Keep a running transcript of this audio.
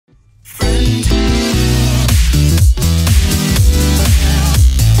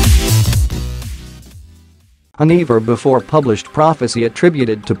A never before published prophecy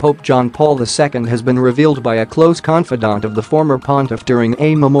attributed to Pope John Paul II has been revealed by a close confidant of the former pontiff during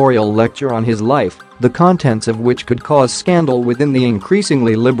a memorial lecture on his life, the contents of which could cause scandal within the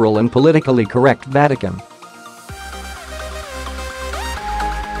increasingly liberal and politically correct Vatican.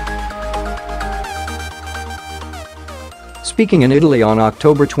 Speaking in Italy on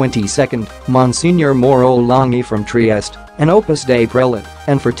October 22, Monsignor Mauro Longhi from Trieste, an Opus Dei prelate,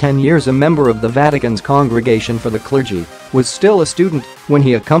 and for 10 years a member of the Vatican's Congregation for the Clergy, was still a student when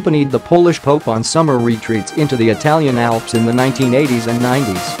he accompanied the Polish Pope on summer retreats into the Italian Alps in the 1980s and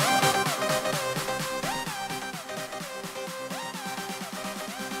 90s.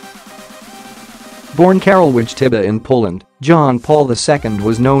 Born Karolwij-Tyba in Poland, John Paul II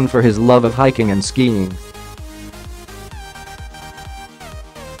was known for his love of hiking and skiing.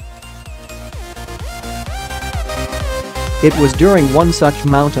 It was during one such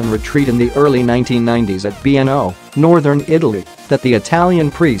mountain retreat in the early 1990s at Bieno, northern Italy, that the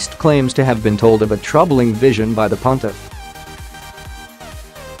Italian priest claims to have been told of a troubling vision by the pontiff.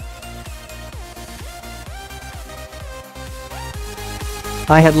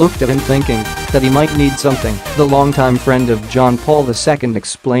 "I had looked at him thinking that he might need something," the longtime friend of John Paul II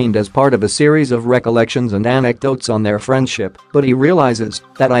explained as part of a series of recollections and anecdotes on their friendship, "but he realizes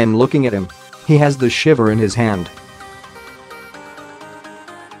that I am looking at him. He has the shiver in his hand."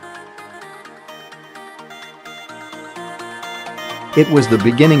 It was the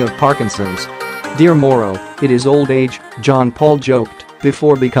beginning of Parkinson's. "Dear Mauro, it is old age," John Paul joked,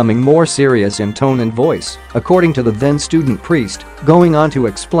 before becoming more serious in tone and voice, according to the then student priest, going on to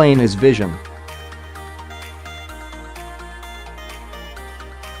explain his vision.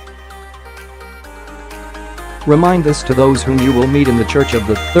 "Remind this to those whom you will meet in the Church of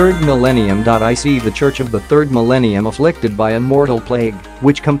the Third Millennium. I see the Church of the Third Millennium afflicted by a mortal plague,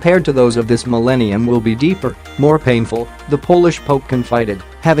 which compared to those of this millennium will be deeper, more painful," the Polish Pope confided,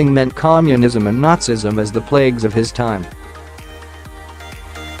 having meant communism and Nazism as the plagues of his time.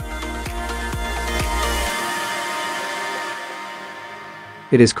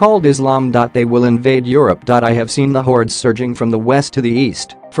 "It is called Islam. They will invade Europe. I have seen the hordes surging from the west to the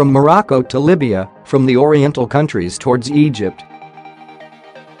east, from Morocco to Libya, from the Oriental countries towards Egypt.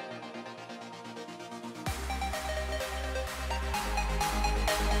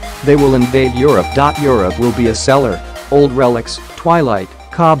 They will invade Europe. Europe will be a cellar. Old relics, twilight,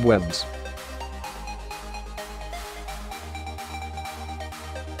 cobwebs.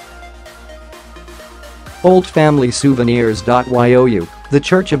 Old family souvenirs. You, the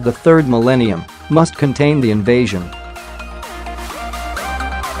Church of the Third Millennium, must contain the invasion.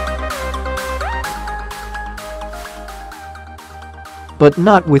 But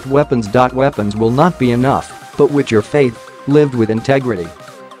not with weapons. Weapons will not be enough, but with your faith, lived with integrity."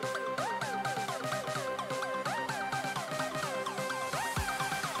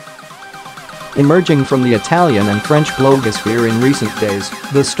 Emerging from the Italian and French blogosphere in recent days,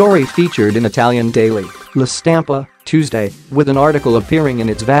 the story featured in Italian daily La Stampa, Tuesday, with an article appearing in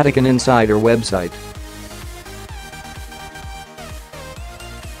its Vatican Insider website.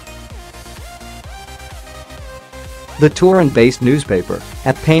 The Turin-based newspaper,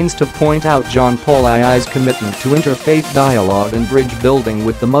 at pains to point out John Paul II's commitment to interfaith dialogue and bridge building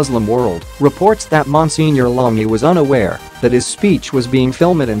with the Muslim world, reports that Monsignor Longhi was unaware that his speech was being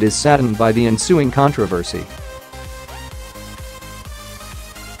filmed and is saddened by the ensuing controversy.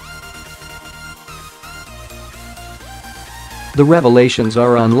 The revelations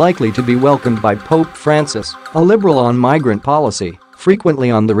are unlikely to be welcomed by Pope Francis, a liberal on migrant policy,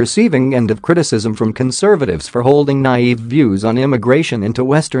 frequently on the receiving end of criticism from conservatives for holding naive views on immigration into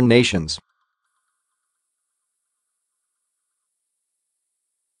Western nations.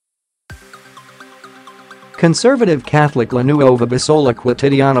 Conservative Catholic La Nuova Bisola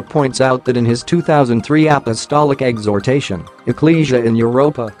Quotidiana points out that in his 2003 apostolic exhortation, Ecclesia in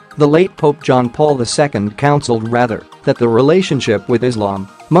Europa, the late Pope John Paul II counseled rather that the relationship with Islam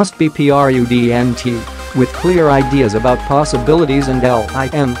must be prudent, with clear ideas about possibilities and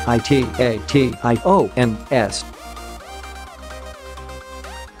limitations.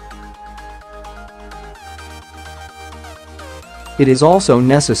 It is also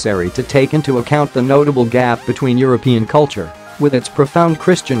necessary to take into account the notable gap between European culture, with its profound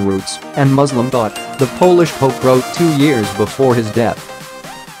Christian roots, and Muslim thought, the Polish Pope wrote 2 years before his death.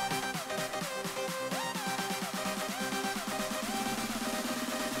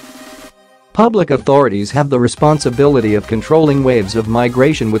 Public authorities have the responsibility of controlling waves of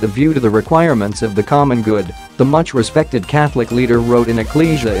migration with a view to the requirements of the common good, the much-respected Catholic leader wrote in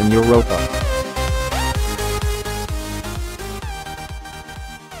Ecclesia in Europa.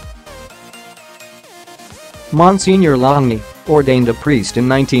 Monsignor Langhi, ordained a priest in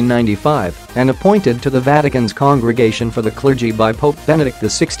 1995 and appointed to the Vatican's Congregation for the Clergy by Pope Benedict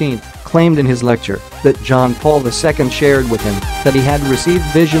XVI, claimed in his lecture that John Paul II shared with him that he had received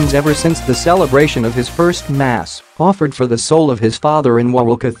visions ever since the celebration of his first Mass, offered for the soul of his father in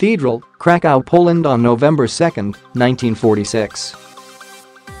Wawel Cathedral, Krakow, Poland on November 2, 1946.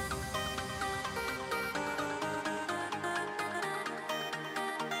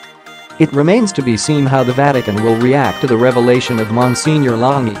 It remains to be seen how the Vatican will react to the revelation of Monsignor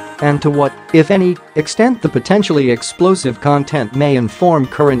Langhi and to what, if any, extent the potentially explosive content may inform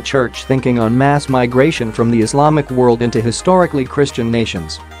current church thinking on mass migration from the Islamic world into historically Christian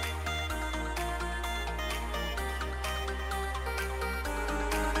nations.